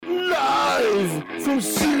From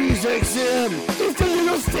Sirius XM, it's the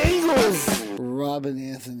Little Stangles. Robin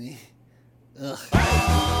Anthony. Ugh.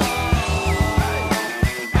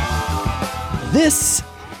 This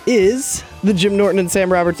is the Jim Norton and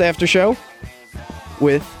Sam Roberts After Show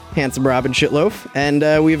with handsome Robin Shitloaf,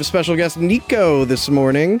 and we have a special guest, Nico, this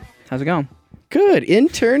morning. How's it going? Good.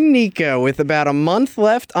 Intern Nico with about a month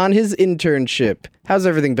left on his internship. How's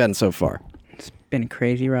everything been so far? It's been a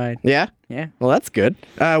crazy ride. Yeah? Yeah. Well, that's good.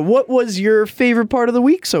 What was your favorite part of the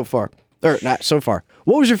week so far? Or not so far.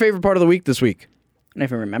 What was your favorite part of the week this week? I don't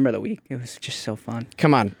even remember the week. It was just so fun.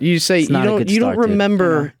 Come on. You say It's not a good you start, don't dude.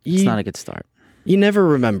 remember. It's not a good start. You never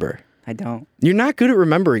remember. I don't. You're not good at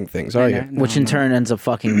remembering things, are you? No, Which in turn ends up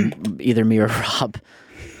fucking either me or Rob.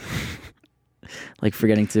 Like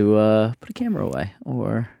forgetting to put a camera away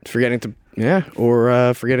or... Forgetting to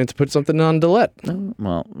put something on delete.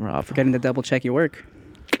 Well, Rob. Forgetting to double check your work.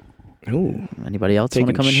 Ooh. Anybody else want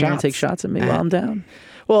to Taking come in here and shots. take shots at me while I'm down?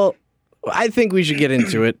 Well, I think we should get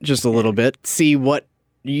into it just a little bit. See what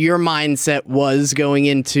your mindset was going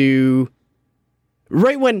into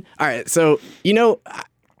right when... All right, so,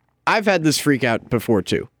 I've had this freak out before,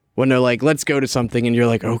 too. When they're like, let's go to something, and you're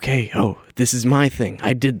like, okay, this is my thing.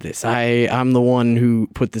 I did this. I'm the one who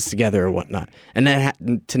put this together or whatnot. And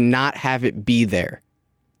then to not have it be there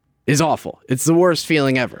is awful. It's the worst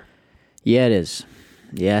feeling ever. Yeah, it is.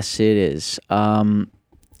 Yes, it is. I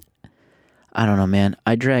don't know, man.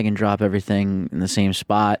 I drag and drop everything in the same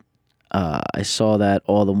spot. I saw that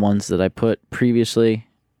all the ones that I put previously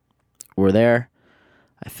were there.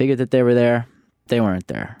 I figured that they were there. They weren't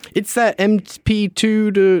there. It's that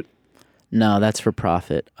MP2 to... No, that's for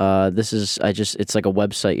profit. It's like a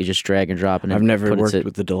website you just drag and drop, and I've never worked it,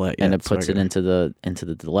 with the delete yet. and it puts it into the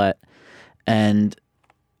delete. And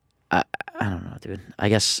I don't know, dude. I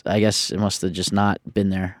guess it must have just not been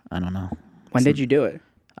there. I don't know. When did you do it?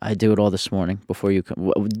 I do it all this morning before you come.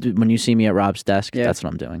 When you see me at Rob's desk, Yeah. that's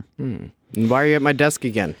what I'm doing. And why are you at my desk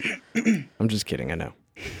again? I'm just kidding. I know.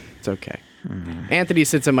 It's okay. Anthony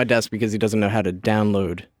sits at my desk because he doesn't know how to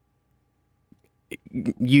download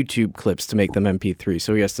YouTube clips to make them MP3,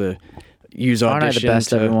 so he has to use Audition. Aren't I the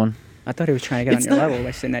best, everyone? I thought he was trying to get It's on your not- level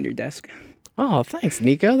by sitting at your desk. Oh, thanks,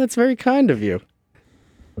 Nico. That's very kind of you.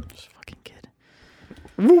 This fucking kid.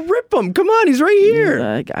 Well, rip him. Come on, he's right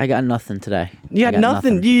here. I got nothing today. You I got got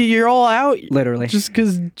nothing. You're all out. Literally. Just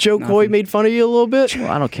because Joe Nothing. Coy made fun of you a little bit.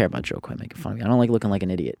 Well, I don't care about Joe Coy making fun of me. I don't like looking like an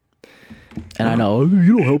idiot. And I know,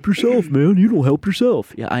 you don't help yourself, man. You don't help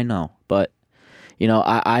yourself. Yeah, I know. But,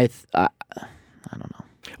 I don't know.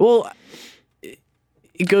 Well,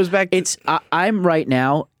 it goes back to... I'm right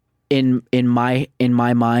now in my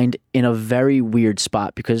mind in a very weird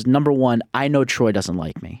spot because, number one, I know Troy doesn't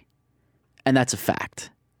like me. And that's a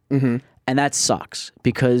fact. Mm-hmm. And that sucks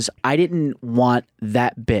because I didn't want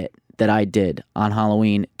that bit that I did on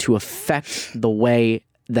Halloween to affect the way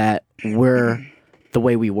that the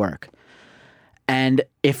way we work. And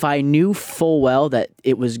if I knew full well that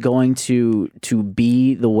it was going to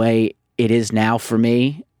be the way it is now for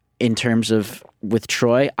me in terms of with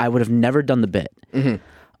Troy, I would have never done the bit.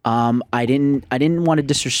 Mm-hmm. I didn't want to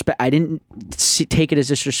disrespect. I didn't take it as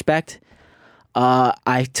disrespect.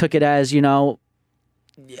 I took it as,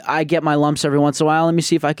 I get my lumps every once in a while. Let me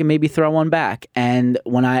see if I can maybe throw one back. And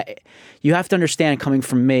you have to understand coming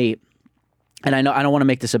from me, and I know I don't want to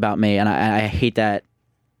make this about me, and I hate that,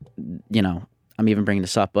 I'm even bringing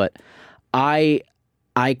this up, but I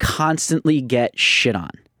constantly get shit on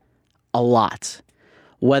a lot,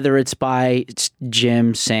 whether it's by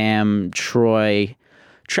Jim, Sam, Troy.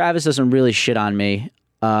 Travis doesn't really shit on me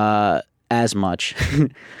as much.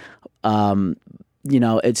 It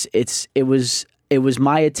was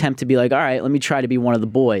my attempt to be like, all right, let me try to be one of the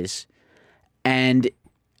boys, and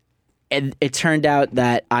it turned out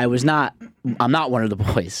that I'm not one of the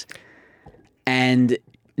boys, and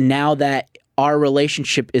now that our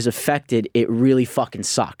relationship is affected, it really fucking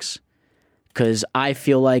sucks. Because I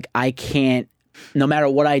feel like I can't, no matter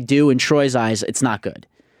what I do in Troy's eyes, it's not good.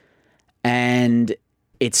 And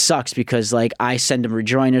it sucks because, I send him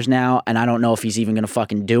rejoinders now, and I don't know if he's even going to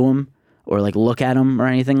fucking do them or, look at them or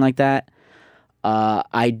anything like that.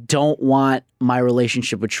 I don't want my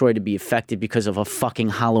relationship with Troy to be affected because of a fucking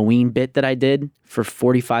Halloween bit that I did for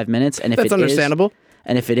 45 minutes. And if That's understandable.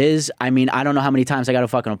 And if it is, I don't know how many times I got to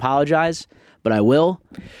fucking apologize, but I will.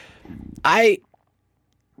 I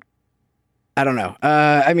don't know.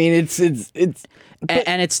 And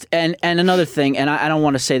another thing, and I don't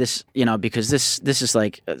want to say this, because this is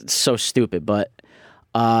so stupid, but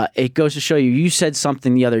it goes to show you. You said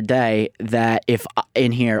something the other day that if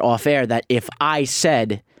in here off air that if I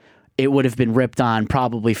said it would have been ripped on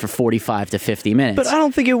probably for 45 to 50 minutes. But I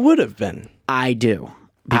don't think it would have been. I do.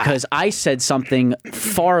 Because I said something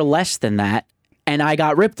far less than that, and I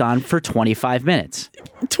got ripped on for 25 minutes.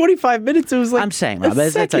 25 minutes. It was like I'm saying, a Rob,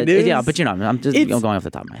 but second. but you know, I'm just going off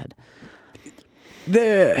the top of my head.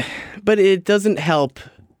 But it doesn't help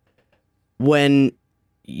when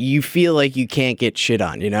you feel like you can't get shit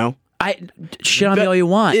on. You know, Shit on me all you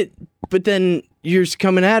want. But then you're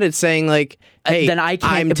coming at it saying like, "Hey, then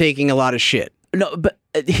I'm taking a lot of shit." No, but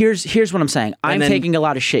here's what I'm saying. I'm taking a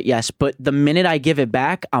lot of shit, yes, but the minute I give it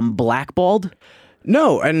back, I'm blackballed.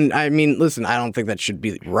 No, and I mean, listen, I don't think that should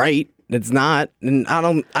be right. It's not, and I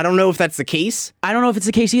don't know if that's the case. I don't know if it's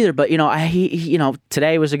the case either, but he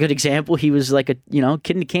today was a good example. He was like a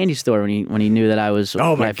kid in a candy store when he knew that I was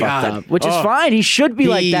oh my I God. fucked up, which is fine. He should be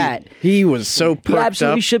like that. He was so perked He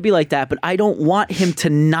absolutely up. should be like that, but I don't want him to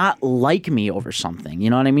not like me over something. You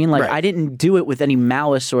know what I mean? Like Right. I didn't do it with any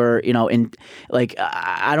malice or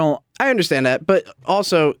I don't. I understand that, but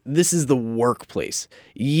also this is the workplace.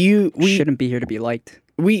 We shouldn't be here to be liked.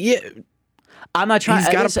 I'm not trying. He's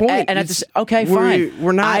got a point. And okay, fine.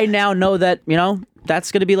 We're not. I now know that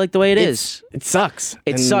that's going to be like the way it is. It sucks.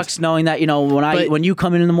 It sucks knowing that when you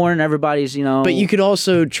come in the morning, everybody's But you could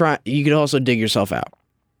also try. You could also dig yourself out.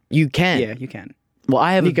 You can. Yeah, you can. Well,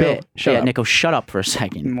 I have Nico, a bit. shut up. Nico, shut up for a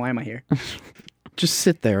second. Why am I here? Just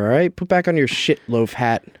sit there, all right? Put back on your shitloaf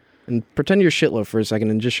hat and pretend you're shitloaf for a second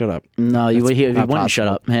and just shut up. No, he wouldn't not shut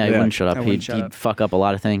up. Yeah, he Yeah. wouldn't shut up. I wouldn't He'd shut up. fuck up a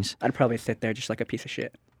lot of things. I'd probably sit there just like a piece of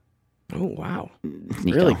shit. Oh wow!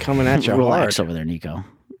 Nico, Really coming at you relax hard. over there, Nico.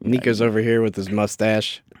 Nico's over here with his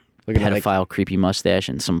mustache, looking like Pedophile, creepy mustache,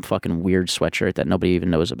 and some fucking weird sweatshirt that nobody even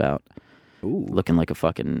knows about. Ooh. Looking like a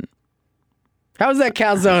fucking. How was that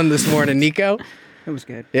calzone this morning, Nico? It was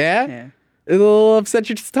good. Yeah? Yeah. A little upset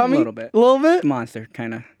your tummy? A little bit. A little bit? The Monster,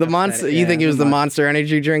 kind of. The Monster? You think it was the Monster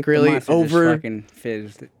energy drink really Monster over? just fucking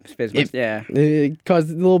fizzed. Yeah. It caused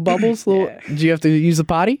little bubbles? Yeah. Did you have to use the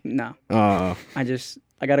potty? No. Oh.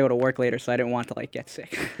 I got to go to work later, so I didn't want to get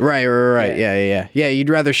sick. Right. Yeah. You'd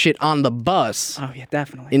rather shit on the bus Oh, yeah,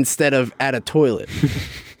 definitely. instead of at a toilet.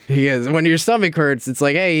 Because when your stomach hurts, it's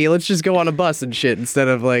like, hey, let's just go on a bus and shit instead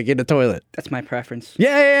of in a toilet. That's my preference.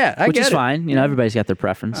 Yeah. I Which get is it. fine. Everybody's got their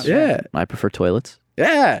preference. Yeah. I prefer toilets.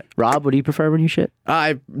 Yeah. Rob, what do you prefer when you shit?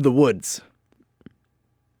 The woods.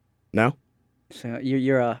 No? So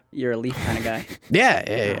you're a leaf kind of guy.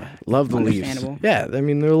 Yeah. Love the leaves. Understandable. Yeah, I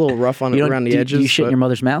mean, they're a little rough on around the edges. Do you shit in but- your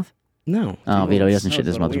mother's mouth? No. Oh, Vito, he doesn't That shit in was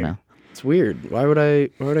his a mother's little mouth. It's weird. Why would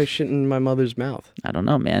I shit in my mother's mouth? I don't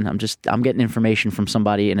know, man. I'm getting information from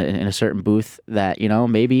somebody in a certain booth that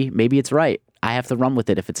maybe it's right. I have to run with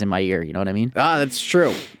it if it's in my ear. You know what I mean? Ah, that's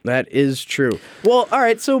true. That is true. Well, all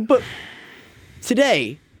right. So, but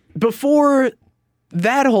today, before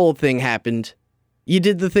that whole thing happened, you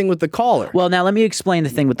did the thing with the caller. Well, now let me explain the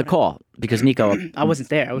thing with the call because Nico I wasn't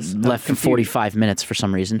there. I was left for confused. 45 minutes for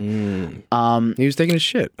some reason. He was taking a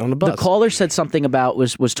shit on the bus. The caller said something about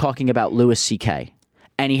was talking about Louis C.K.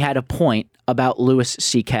 and he had a point about Louis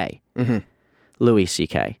C.K. Mm-hmm. Louis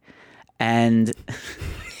C.K. And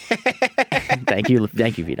thank you,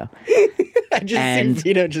 Vito. I just and- see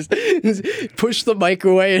Vito just push the mic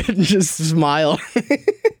away and just smile.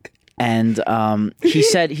 And he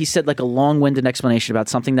said like a long-winded explanation about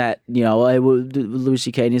something that Louis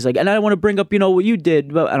C.K. and he's like, and I want to bring up what you did,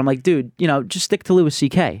 and I'm like, dude, just stick to Louis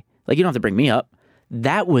C.K. Like you don't have to bring me up.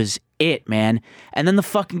 That was it, man. And then the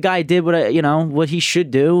fucking guy did what he should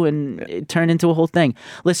do, and it turned into a whole thing.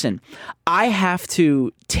 Listen, I have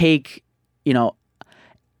to take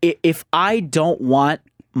if I don't want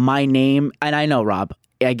my name, and I know Rob.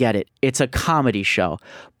 I get it. It's a comedy show.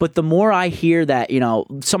 But the more I hear that,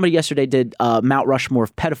 somebody yesterday did Mount Rushmore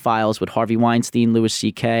of pedophiles with Harvey Weinstein, Louis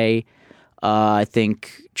C.K., I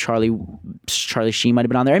think Charlie Sheen might have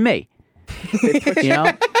been on there, and me.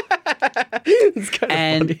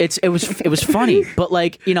 And it was funny. But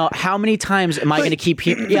how many times am I going to keep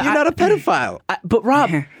hearing? You're not a pedophile. But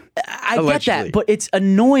Rob, I get that, but it's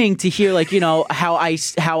annoying to hear how I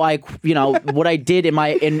what I did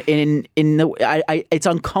in it's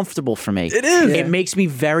uncomfortable for me. It is. It makes me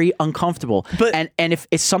very uncomfortable. But and if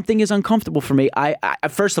something is uncomfortable for me, I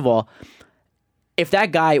first of all, if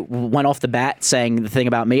that guy went off the bat saying the thing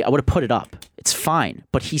about me, I would have put it up. It's fine.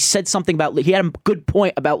 But he said something he had a good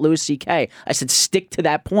point about Louis C.K. I said, stick to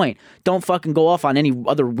that point. Don't fucking go off on any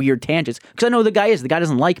other weird tangents. Because I know who the guy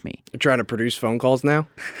doesn't like me. You're trying to produce phone calls now?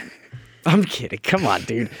 I'm kidding. Come on,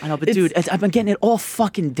 dude. I know, but dude, I've been getting it all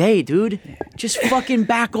fucking day, dude. Just fucking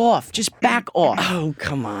back off. Just back off. Oh,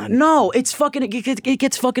 come on. No, it's fucking, it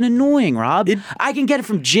gets fucking annoying, Rob. I can get it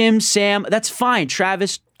from Jim, Sam. That's fine.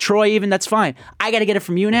 Travis, Troy, even, that's fine. I got to get it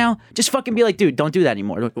from you now. Just fucking be like, dude, don't do that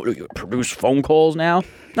anymore. What, do you produce phone calls now?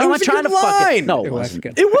 No, I'm not trying to fuck it. No, it wasn't.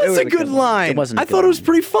 good. It was a good line. It wasn't a I good thought it was line.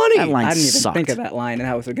 pretty funny. That line I didn't even sucked. think of that line, and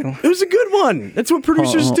that was a good line. It was a good one. That's what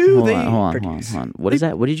producers do. Hold on. What is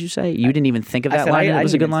that? What did you say? You didn't even think of that line? It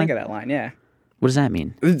was a good line? I didn't even think of that line, yeah. What does that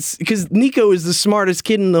mean? It's because Nico is the smartest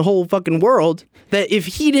kid in the whole fucking world. That if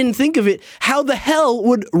he didn't think of it, how the hell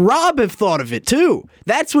would Rob have thought of it too?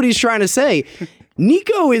 That's what he's trying to say.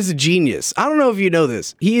 Nico is a genius. I don't know if you know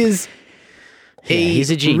this. He is he's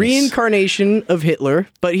a genius. Reincarnation of Hitler,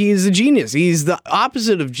 but he is a genius. He's the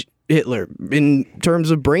opposite of Hitler in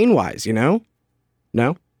terms of brain-wise, you know?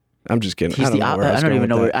 No? I'm just kidding. He's I don't know where I was don't going even with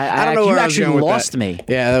know that. where I don't know you where I was actually going with lost that. me.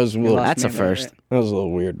 Yeah, that was a little. That's a first. That was a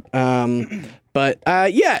little weird. But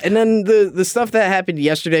yeah, and then the stuff that happened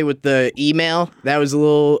yesterday with the email, that was a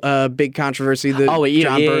little big controversy. The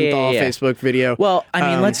John Bernthal Facebook video. Well,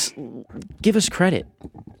 I mean, let's give us credit.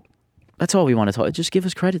 That's all we want to talk. Just give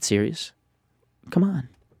us credit, Sirius. Come on.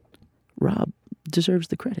 Rob deserves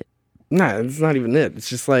the credit. Nah, it's not even it. It's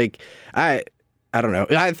just like I don't know.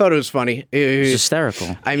 I thought it was funny. It's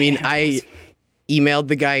hysterical. I mean, I emailed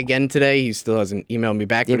the guy again today. He still hasn't emailed me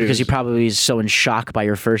back. Yeah, because he probably is so in shock by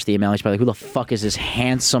your first email. He's probably like, who the fuck is this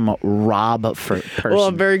handsome Rob person? Well,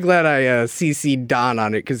 I'm very glad I CC'd Don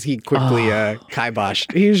on it because he quickly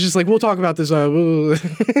kiboshed. He was just like, we'll talk about this. God,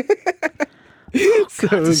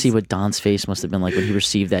 to see what Don's face must have been like when he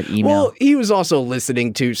received that email. Well, he was also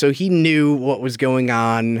listening too, so he knew what was going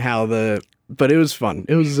on, but it was fun.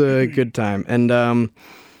 It was a good time. And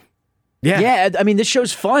yeah, I mean, this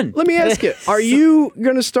show's fun. let me ask you, are you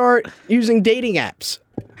going to start using dating apps?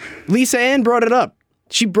 Lisa Ann brought it up.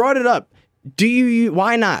 She brought it up.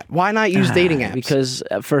 Why not? Why not use dating apps? Because,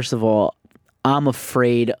 first of all, I'm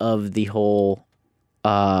afraid of the whole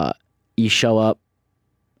you show up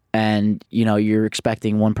and, you know, you're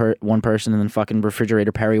expecting one person and then fucking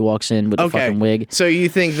Refrigerator Perry walks in with a fucking wig. So you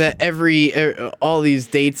think that all these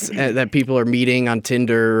dates that people are meeting on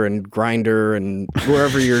Tinder and Grindr and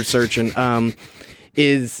wherever you're searching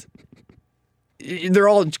they're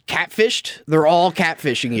all catfished? They're all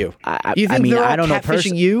catfishing you. You think they're all I don't know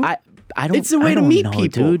catfishing you? I don't. It's a way to meet people,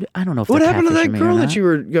 dude. I don't know if what they're happened to that catfishing me girl or that not. you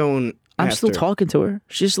were going I'm after? still talking to her.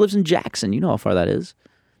 She just lives in Jackson. You know how far that is.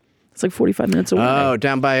 It's like 45 minutes away. Oh,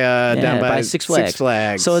 down by Six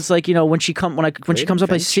Flags. So it's like, you know, when she comes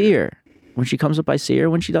up, I see her. When she comes up, I see her.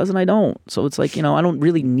 When she doesn't, I don't. So it's like, you know, I don't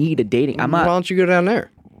really need a dating. Why don't you go down there?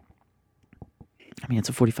 I mean, it's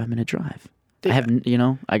a 45-minute drive. Yeah. I haven't, you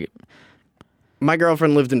know, My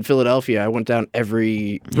girlfriend lived in Philadelphia. I went down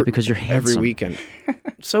because you're handsome. every weekend.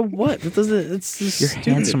 So what? That doesn't. It's just You're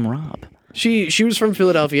stupid. handsome, Rob. She was from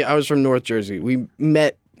Philadelphia. I was from North Jersey. We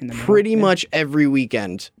met pretty much every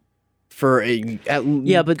weekend for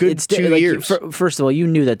but good it's 2 years. First of all, you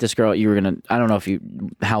knew that this girl you were gonna. I don't know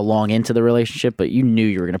how long into the relationship, but you knew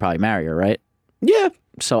you were gonna probably marry her, right? Yeah.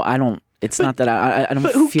 So I don't. It's not that I don't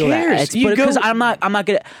but who feel cares? that. Because I'm not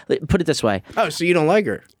gonna put it this way. Oh, so you don't like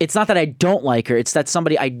her? It's not that I don't like her. It's that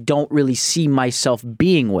somebody I don't really see myself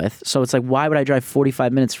being with. So it's like, why would I drive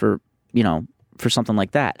 45 minutes for something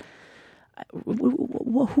like that?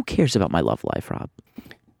 Who cares about my love life, Rob?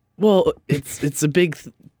 Well, it's a big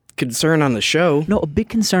concern on the show. No, a big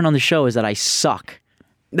concern on the show is that I suck.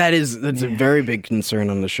 That's a very big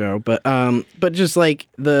concern on the show. But just like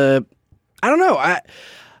I don't know.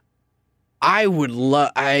 I would love.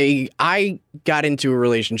 I got into a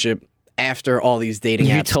relationship after all these dating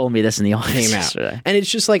apps. You told me this in the office came out, yesterday. and it's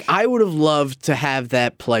just like I would have loved to have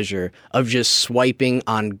that pleasure of just swiping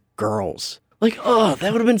on girls. Like, oh,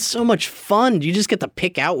 that would have been so much fun. You just get to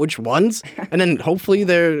pick out which ones, and then hopefully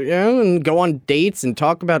they're and go on dates and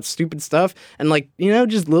talk about stupid stuff and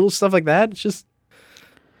just little stuff like that. It's just,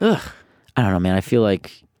 ugh. I don't know, man. I feel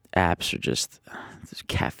like apps are just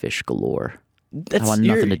catfish galore. I want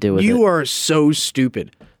nothing to do with it. You are so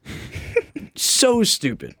stupid. So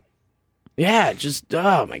stupid. Yeah, just,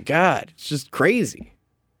 oh my God. It's just crazy.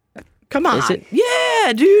 Come on. Is it?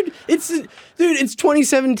 Yeah, dude. It's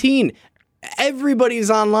 2017. Everybody's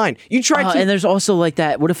online. You try to. And there's also like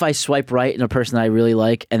that. What if I swipe right and a person that I really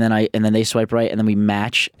like, and then they swipe right, and then we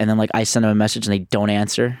match, and then I send them a message and they don't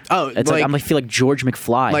answer. Oh, it's like I feel like George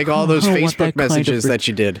McFly. Like all those Facebook messages that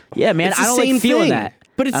you did. Yeah, man. I don't like feeling that.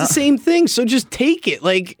 But it's the same thing. So just take it.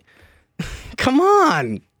 Like, come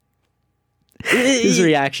on. His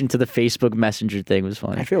reaction to the Facebook Messenger thing was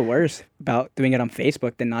funny. I feel worse about doing it on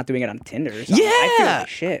Facebook than not doing it on Tinder or something. Yeah. I feel like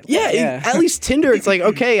shit. Yeah. At least Tinder, it's like,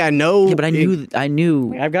 okay, I know. Yeah, but I knew.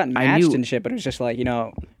 I've gotten matched and shit, but it was just like,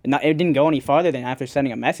 it didn't go any farther than after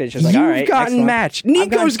sending a message. It's like, all right. You've gotten matched.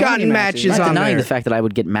 Nico's gotten matches I'm not on denying there. the fact that I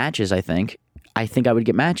would get matches, I think. I think I would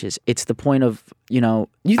get matches. It's the point of, You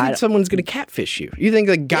think someone's going to catfish you? You think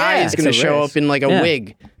the guy Yeah, is going to it's a show risk. up in like a Yeah.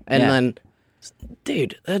 wig and Yeah. then,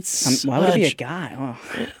 dude, that's Why would it be a such- guy?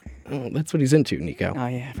 Oh, that's what he's into, Nico. Oh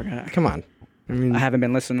yeah, I forgot. Come on. I mean, I haven't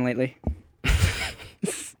been listening lately.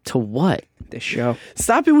 to what? This show.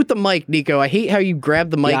 stop it with the mic, Nico. I hate how you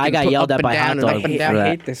grab the mic Yeah, I and got put yelled up at and by down Hot and Dog up and for down. that. I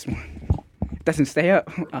hate this one. It doesn't stay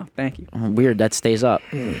up. Oh, thank you. Weird, that stays up.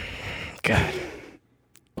 God.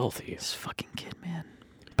 Both of you. This fucking kid, man.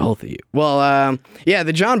 Both of you. Well, yeah,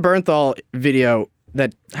 the John Bernthal video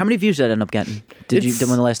that How many views did that end up getting? When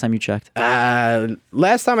the last time you checked?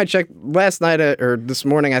 last time I checked, last night or this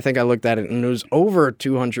morning, I think I looked at it and it was over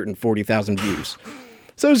 240,000 views.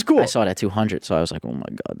 So it was cool. I saw it at 200, so I was like, oh my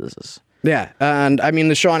God, this is... Yeah, and I mean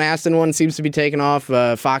the Sean Astin one seems to be taking off.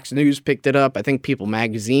 Fox News picked it up. I think People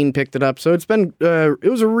Magazine picked it up. So it's been it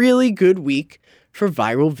was a really good week for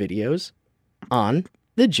viral videos on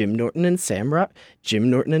the Jim Norton and Sam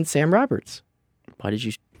Roberts. Why did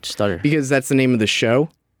you stutter? Because that's the name of the show,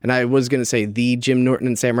 and I was gonna say the Jim Norton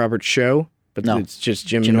and Sam Roberts show, but No. it's just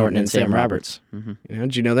Jim Norton and Sam Roberts. Mm-hmm.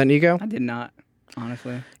 Did you know that, Nico? I did not,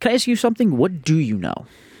 honestly. Can I ask you something? What do you know?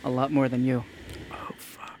 A lot more than you.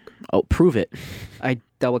 Oh, prove it. I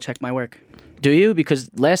double checked my work. Do you? Because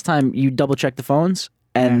last time you double checked the phones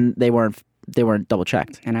and they weren't double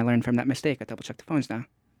checked. And I learned from that mistake. I double check the phones now.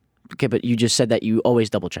 Okay, but you just said that you always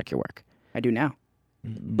double check your work, I do now.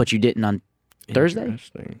 but you didn't on Thursday.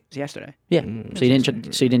 Interesting. It was yesterday. Yeah. So you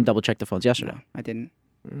didn't. So you didn't double check the phones yesterday. No, I didn't.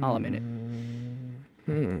 I'll admit it.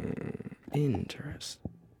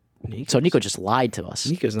 Interesting. So Nico just lied to us.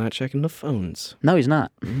 Nico's not checking the phones. No, he's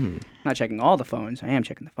not. I'm not checking all the phones. I am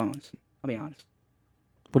checking the phones. I'll be honest.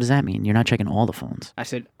 What does that mean? You're not checking all the phones. I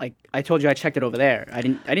said, like, I told you I checked it over there. I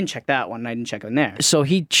didn't check that one. I didn't check it in there. So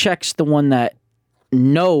he checks the one that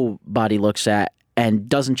nobody looks at and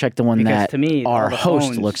doesn't check the one Because that to me, our all the host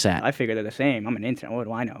phones, looks at. I figure they're the same. I'm an intern. What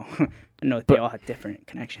do I know? I know that they all have different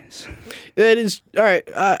connections. It is all right.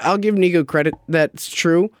 I'll give Nico credit. That's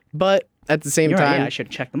true, but at the same You're right, time, yeah, I should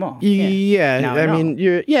have checked them all. yeah. Now I I mean,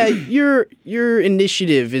 know. your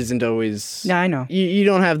initiative isn't always. Yeah, I know. You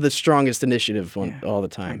don't have the strongest initiative Yeah, all the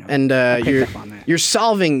time, know. and I picked your up on that. your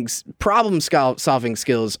problem-solving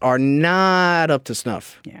skills are not up to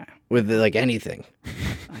snuff Yeah, with like anything.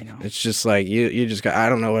 I know. It's just like you just got. I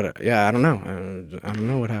don't know what. Yeah, I don't know. I don't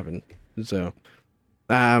know what happened. So,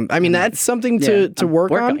 I mean, that's something to I'm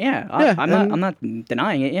work on. Yeah, Yeah, I'm not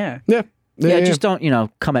denying it. Yeah. Yeah. Yeah, just don't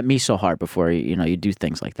come at me so hard before you do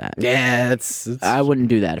things like that. Yeah, it's I wouldn't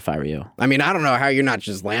do that if I were you. I mean, I don't know how you're not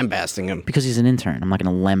just lambasting him. Because he's an intern. I'm not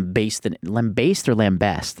going to lambaste it. Lambaste or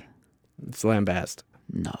lambast? It's lambast.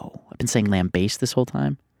 No. I've been saying lambaste this whole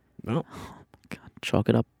time. Well, God, chalk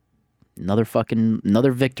it up.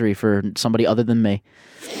 Another victory for somebody other than me.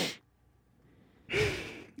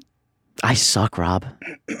 I suck, Rob.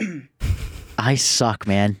 I suck,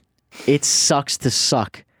 man. It sucks to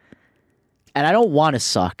suck. And I don't want to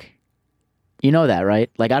suck. You know that,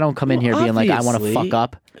 right? Like, I don't come in here being like, I want to obviously. fuck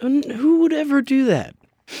up. and who would ever do that?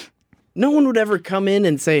 No one would ever come in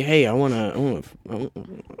and say, "Hey, I want to,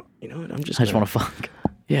 you know what? I just want to fuck.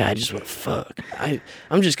 Yeah, I just want to fuck.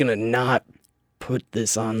 I'm just gonna not put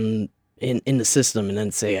this on in the system and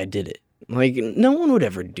then say I did it. Like, no one would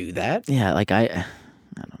ever do that. Yeah, like I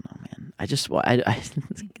don't know, man. I just want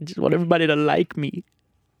everybody to like me.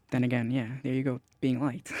 Then again, yeah, there you go, being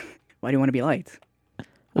liked. Why do you want to be liked? Well,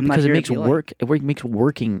 I'm not because it here to makes be liked. makes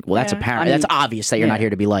working. Well, that's Yeah, apparent. I mean, That's obvious that you're not yeah. here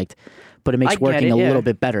to be liked, but it makes I get working it, a yeah. little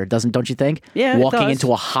bit better. Don't you think? Yeah, it Walking does.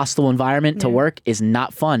 into a hostile environment to Yeah. work is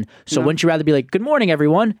not fun. So No. wouldn't you rather be like, "Good morning,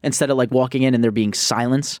 everyone," instead of like walking in and there being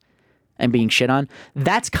silence and being shit on?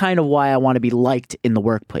 That's kind of why I want to be liked in the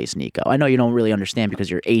workplace, Nico. I know you don't really understand because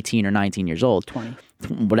you're 18 or 19 years old. 20.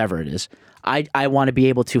 Whatever it is. I want to be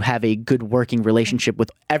able to have a good working relationship with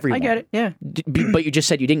everyone. I get it. Yeah. But you just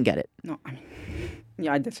said you didn't get it. No, I mean,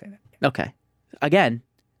 yeah, I did say that. Okay. Again,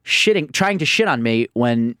 trying to shit on me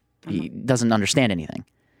when he doesn't understand anything.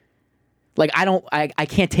 Like I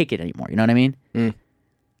can't take it anymore. You know what I mean? Mm.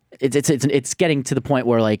 It's getting to the point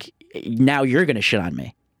where like now you're gonna shit on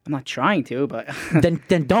me. I'm not trying to, but then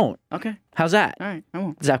don't. okay. How's that? All right, I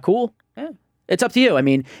won't. Is that cool? Yeah. It's up to you. I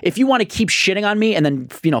mean, if you want to keep shitting on me and then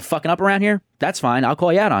fucking up around here, that's fine. I'll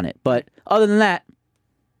call you out on it. But other than that,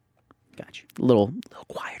 Got you. a little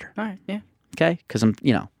quieter. All right. Yeah, Okay? Because I'm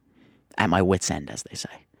at my wit's end, as they say.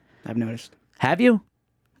 I've noticed. Have you?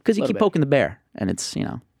 Because you Little keep bit. poking the bear, and it's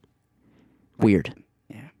weird.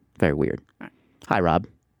 Yeah. Very weird. Right. Hi, Rob.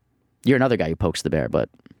 You're another guy who pokes the bear, but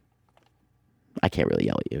I can't really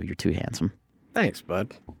yell at you. You're too handsome. Thanks,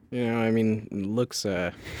 bud. You know, I mean, looks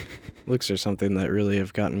are something that really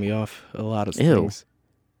have gotten me off a lot of Ew. things.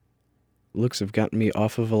 Looks have gotten me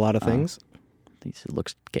off of a lot of things. These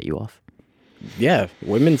looks get you off. Yeah,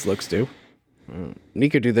 women's looks do.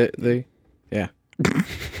 Nico do the yeah.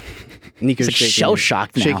 Nico's He's like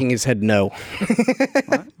shell-shocked now. shaking his head no.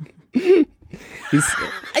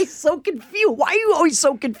 I'm so confused. Why are you always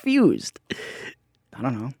so confused? I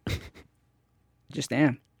don't know. Just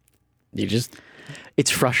am. You just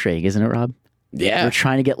It's frustrating, isn't it, Rob? yeah. We're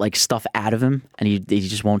trying to get like stuff out of him, and he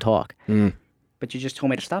just won't talk. But you just told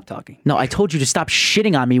me to stop talking. No, I told you to stop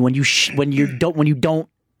shitting on me when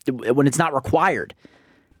it's not required.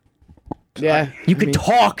 Yeah, You could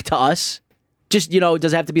talk to us. Just it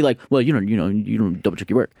doesn't have to be like, well, you don't double check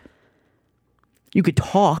your work. You could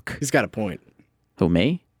talk. he's got a point. Who,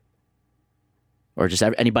 me? Or just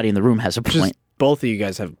anybody in the room has a point. Just both of you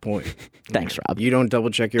guys have a point. Thanks, Rob. You don't double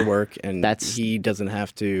check your work, and That's- he doesn't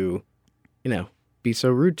have to, be so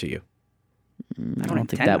rude to you. I don't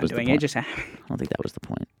think intend that on was the doing point. it. Just I don't think that was the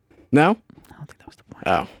point. No? I don't think that was the point.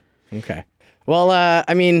 Oh, okay. Well,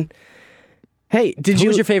 I mean, hey, did Who you?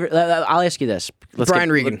 was your favorite? I'll ask you this.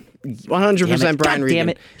 Brian Regan. 100% Brian God Regan. damn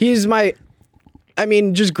it. He's my. I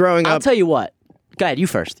mean, just growing I'll up. tell you what. Go ahead. You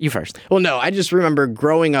first. Well, no, I just remember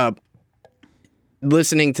growing up,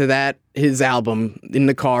 listening to his album in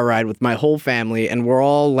the car ride with my whole family, and we're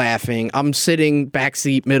all laughing. I'm sitting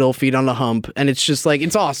backseat, middle, feet on the hump, and it's just like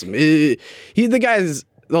it's awesome. The guy's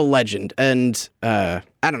the legend, and I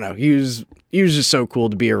don't know, he was just so cool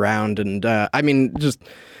to be around, and I mean, just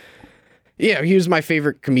yeah, he was my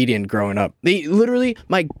favorite comedian growing up.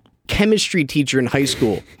 My chemistry teacher in high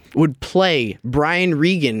school would play Brian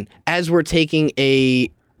Regan as we're taking a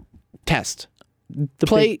test.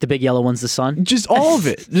 The big yellow one's the sun. Just all of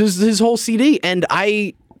it. Just his whole CD. And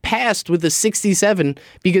I passed with a 67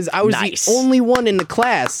 because I was Nice. the only one in the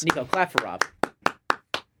class. Nico, clap for Rob.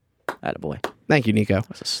 Attaboy. Thank you, Nico.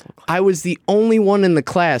 That's a slow clap. I was the only one in the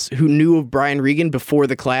class who knew of Brian Regan before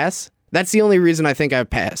the class. That's the only reason I think I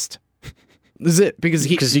passed. This is it. Because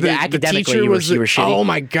the academically teacher you were was shitty. Oh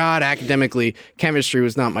my God, academically. Chemistry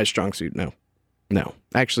was not my strong suit. No.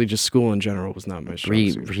 Actually, just school in general was not my strong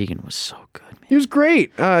suit. Regan was so good, man. He was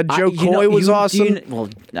great. Joe Coy was awesome.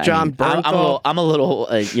 John Bernthal. I'm a little,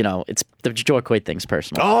 it's the Joe Coy thing's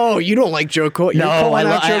personal. Oh, you don't like Joe Coy? You're calling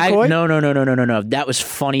out Joe Coy? No. That was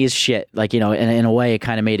funny as shit. Like, in a way, it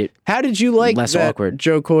kind of made it. How did you like less that awkward.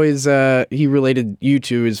 Joe Coy's, he related you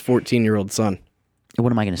to his 14-year-old son?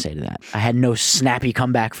 What am I going to say to that? I had no snappy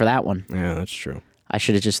comeback for that one. Yeah, that's true. I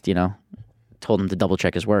should have just, told him to double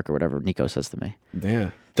check his work or whatever Nico says to me.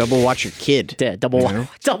 Yeah. Double watch your kid. Yeah,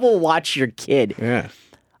 double watch your kid. Yeah.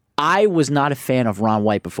 I was not a fan of Ron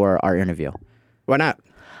White before our interview. Why not?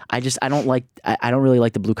 I don't really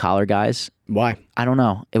like the blue collar guys. Why? I don't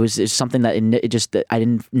know. It's something that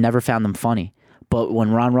never found them funny. But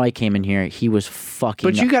when Ron White came in here, he was fucking.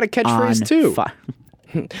 But you got a catchphrase on too. fi-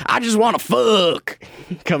 I just want to fuck.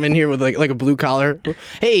 Come in here with like a blue collar.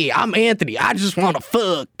 Hey, I'm Anthony. I just want to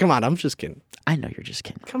fuck. Come on, I'm just kidding. I know you're just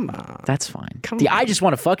kidding. Come on. That's fine. Come The on. I just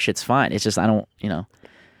want to fuck shit's fine. It's just I don't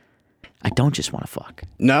just want to fuck.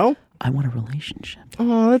 No? I want a relationship.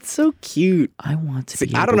 Oh, that's so cute. I want to See,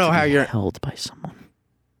 be I able don't know to how be you're- held by someone.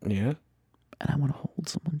 Yeah. And I want to hold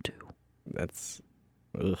someone too. That's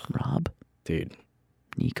ugh, Rob, dude.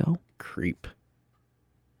 Nico. Creep.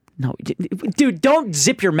 No, dude, don't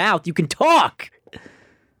zip your mouth. You can talk.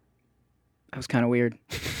 That was kind of weird.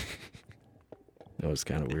 That was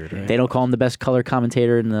kind of weird, right? They don't call him the best color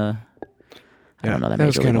commentator in the. I don't know that. That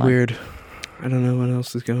was Major League kind of line. weird. I don't know what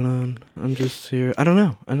else is going on. I'm just here. I don't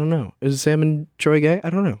know. Is Sam and Troy gay?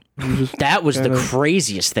 I don't know. I'm just That was the kinda-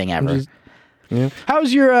 craziest thing ever. Yeah.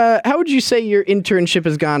 How's your? How would you say your internship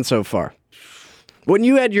has gone so far? When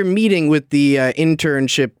you had your meeting with the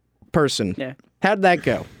internship person, Yeah. how'd that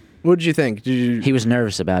go? What did you think? Did you? He was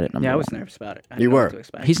nervous about it. Yeah, I was nervous about it. I You didn't know were. what to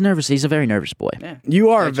expect. He's nervous. He's a very nervous boy. Yeah.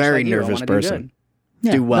 You are a Just very like you, I nervous wanna do person. good.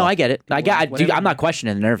 Yeah. Do well. No, I get it. whatever. I'm not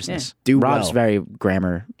questioning the nervousness. Do Rob's well. very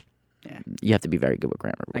grammar. Yeah. You have to be very good with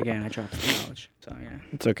grammar. Again, I dropped some knowledge. So yeah.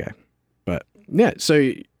 It's okay, but yeah. So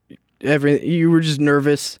you were just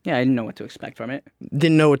nervous, Yeah, I didn't know what to expect from it.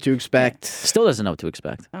 didn't know what to expect. Still doesn't know what to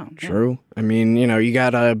expect. Oh, yeah. True. I mean, you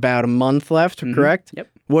got about a month left, correct? Yep.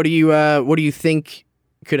 What do you think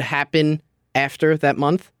could happen after that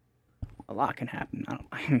month? A lot can happen.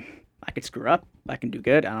 I could screw up. I can do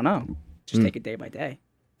good. I don't know. Just take it day by day.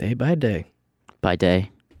 Day by day. By day.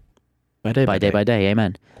 By day. By day by day.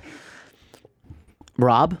 Amen.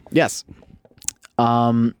 Rob, Yes.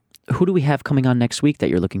 who do we have coming on next week that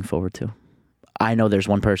you're looking forward to? I know there's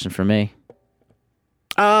one person for me.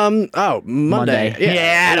 Oh, Monday.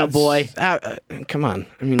 Yeah, it's- boy. Come on.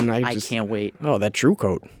 I mean, I can't wait. Oh, that True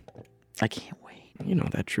Coat. I can't wait. You know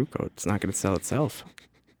that True Coat. It's not going to sell itself.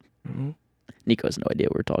 Nico has no idea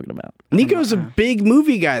what we're talking about. Nico's a big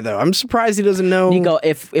movie guy, though. I'm surprised he doesn't know. Nico,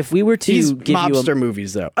 if we were to He's give mobster you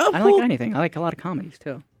movies, though. Oh, I don't like anything. I like a lot of comedies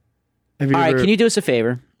too. Have you all right, ever- can you do us a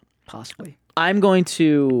favor? Possibly. I'm going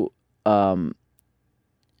to. I've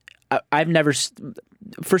never.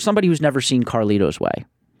 For somebody who's never seen Carlito's Way,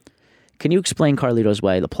 can you explain Carlito's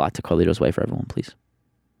Way, the plot to Carlito's Way for everyone, please?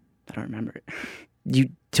 I don't remember it. You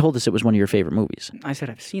told us it was one of your favorite movies. I said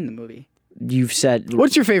I've seen the movie. You've said.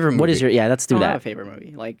 What's your favorite movie? What is your? Yeah, let's I do don't have a that. favorite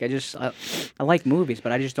movie. Like I like movies,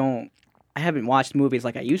 but I just don't. I haven't watched movies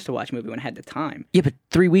like I used to watch movies when I had the time. Yeah, but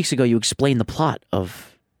 3 weeks ago you explained the plot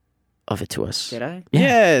of it to us. Did I?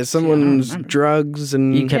 Yeah, someone's remember. drugs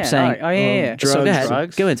and You kept saying. Oh yeah. drugs. So go ahead,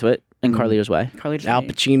 Drugs. go into it. In Carlito's Way. Carlito's Al Way.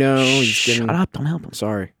 Pacino. He's getting... Shut up! Don't help him.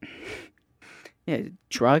 Sorry. Yeah,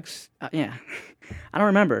 drugs. Yeah, I don't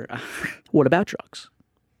remember. What about drugs?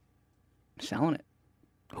 Selling it.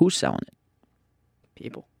 Who's selling it?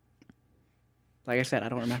 People. Like I said, I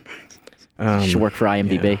don't remember. Should work for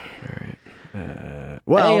IMDb.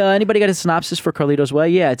 Well, Hey, anybody got a synopsis for Carlito's Way?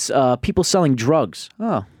 Yeah, it's people selling drugs.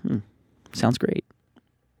 Oh, sounds great.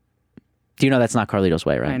 Do you know that's not Carlito's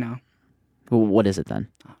Way, right? I know. Well, what is it then?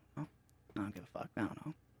 I don't give a fuck. I don't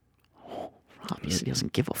know. Rob, he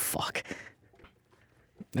doesn't give a fuck.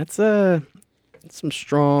 that's some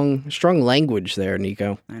strong language there,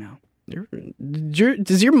 Nico. I know.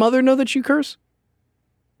 Does your mother know that you curse?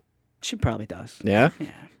 She probably does. Yeah. Yeah.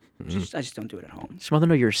 I just don't do it at home. Does your mother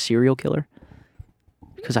know you're a serial killer?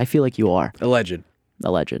 Because I feel like you are Alleged.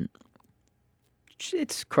 a legend.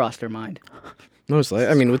 It's crossed her mind. Mostly.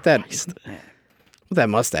 I mean, with that Yeah.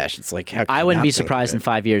 mustache, it's like how. I can wouldn't you be not think surprised in of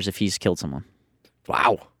 5 years if he's killed someone. it?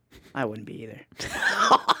 Wow. I wouldn't be either.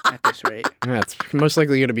 At this rate. That's most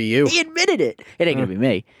likely going to be you. He admitted it. It ain't gonna be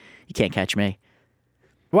me. You can't catch me.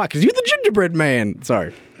 Why? Because you're the gingerbread man.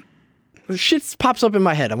 Sorry. The shit pops up in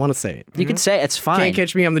my head. I want to say it. You can say it's fine. Can't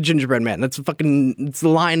catch me. I'm the gingerbread man. That's it's the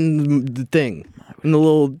line, the thing in the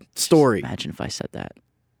little story. Imagine if I said that.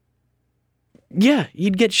 Yeah,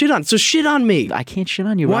 you'd get shit on. So shit on me. I can't shit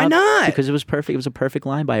on you. Why Rob, not? Because it was perfect. It was a perfect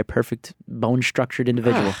line by a perfect bone-structured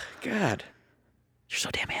individual. Ah, God. You're so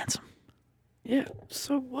damn handsome. Yeah.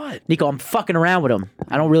 So what? Nico, I'm fucking around with him.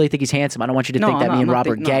 I don't really think he's handsome. I don't want you to No, think that I'm me not- and I'm not Rob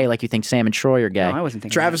are think- gay no. like you think Sam and Troy are gay. No, I wasn't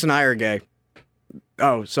thinking. Travis and I are gay.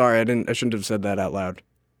 Oh, sorry. I shouldn't have said that out loud.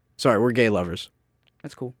 Sorry, we're gay lovers.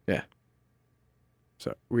 That's cool.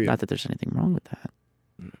 So we Not that there's anything wrong with that.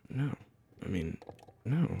 no. I mean,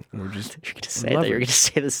 no. We're just You're gonna say that. You're gonna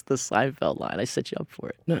say this the Seinfeld line. I set you up for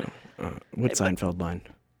it. no. What Seinfeld line?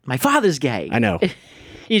 My father's gay. I know.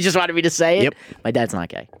 You just wanted me to say it? Yep. My dad's not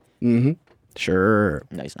gay. Mm-hmm. Sure.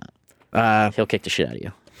 No, he's not. He'll kick the shit out of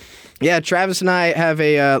you. Yeah, Travis and I have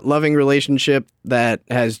a loving relationship that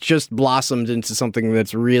has just blossomed into something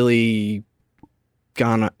that's really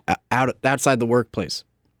gone outside the workplace.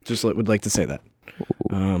 Just would like to say that.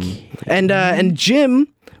 And Jim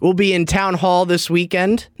will be in Town Hall this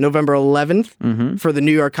weekend, November 11th, for the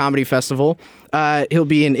New York Comedy Festival. He'll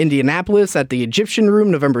be in Indianapolis at the Egyptian Room,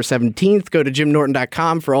 November 17th. Go to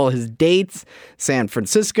jimnorton.com for all his dates. San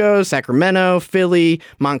Francisco, Sacramento, Philly,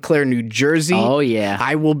 Montclair, New Jersey. Oh, yeah.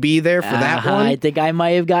 I will be there for that one. I think I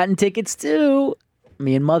might have gotten tickets too.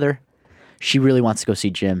 Me and Mother. She really wants to go see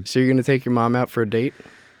Jim. So you're going to take your mom out for a date?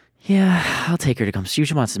 Yeah, I'll take her to come see.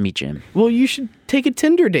 She wants to meet Jim. Well, you should take a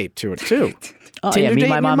Tinder date to it, too. Oh, Tinder yeah, me, date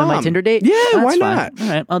my and your mom, and my mom. Tinder date? Yeah, That's why fine. not? All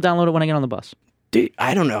right, I'll download it when I get on the bus. Dude,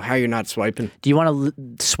 I don't know how you're not swiping. Do you want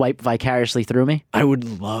to swipe vicariously through me? I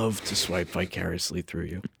would love to swipe vicariously through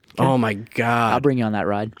you. Oh, my God. I'll bring you on that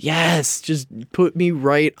ride. Yes, just put me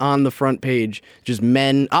right on the front page. Just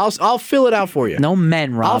men. I'll fill it out for you. No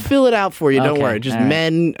men, Rob. I'll fill it out for you. Don't Okay, worry. Just all right.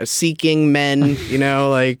 men seeking men. You know,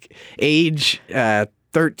 like age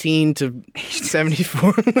 13 to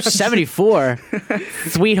 74. 74?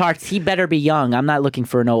 Sweetheart, he better be young. I'm not looking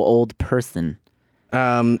for no old person.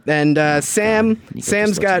 Sam's just got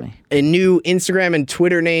looks at me. a new Instagram and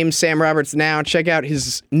Twitter name, Sam Roberts Now. Check out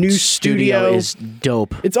his new studio. is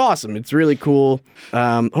dope. It's awesome. It's really cool.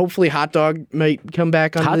 Hopefully, Hot Dog might come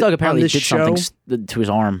back on Hot the, Dog on apparently this did show. something to his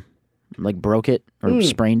arm, like broke it or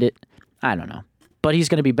sprained it. I don't know. But he's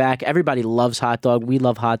going to be back. Everybody loves Hot Dog. We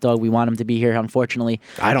love Hot Dog. We want him to be here. Unfortunately,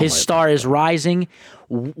 I don't his like star is rising.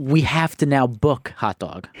 We have to now book Hot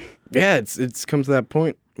Dog. Yeah, it's come to that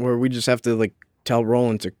point where we just have to like tell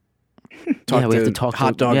Roland to talk we to have to talk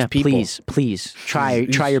hot to dogs people. Please try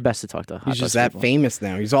your best to talk to hot He's dogs just that people. famous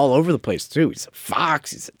now. He's all over the place too. He's at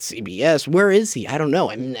Fox. He's at CBS. Where is he? I don't know.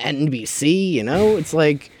 I'm NBC. You know, it's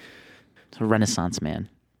like He's a Renaissance man.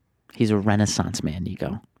 He's a Renaissance man,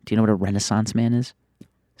 Nico. Do you know what a Renaissance man is?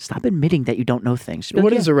 Stop admitting that you don't know things.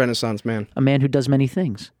 what is a Renaissance man? a man who does many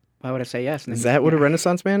things? Why would I say yes? Is that what a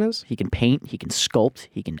Renaissance man is? He can paint, he can sculpt,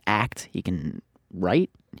 he can act, he can write,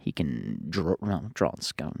 he can draw. No, draw and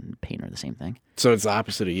sculpt and paint are the same thing. So it's the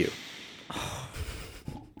opposite of you.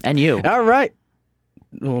 And you? All right.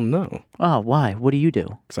 Well, no, Oh, why? What do you do?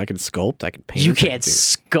 because I can sculpt. I can paint. You I can can't do-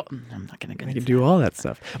 sculpt. I'm not gonna I get can into do all that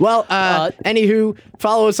stuff. Well, anywho,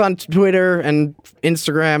 follow us on Twitter and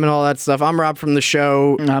Instagram and all that stuff. I'm Rob from the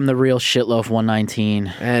show, that. I'm the real Shitloaf 119.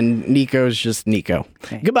 and Nico's just Nico.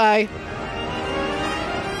 Goodbay.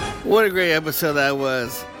 What a great episode that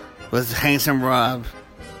was. With Handsome Rob.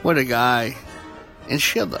 What a guy. And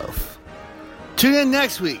Shitloaf. Tune in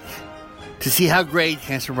next week to see how great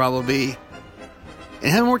Handsome Rob will be. And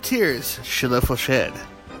how more tears Shitloaf will shed.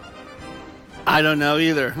 I don't know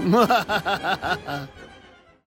either.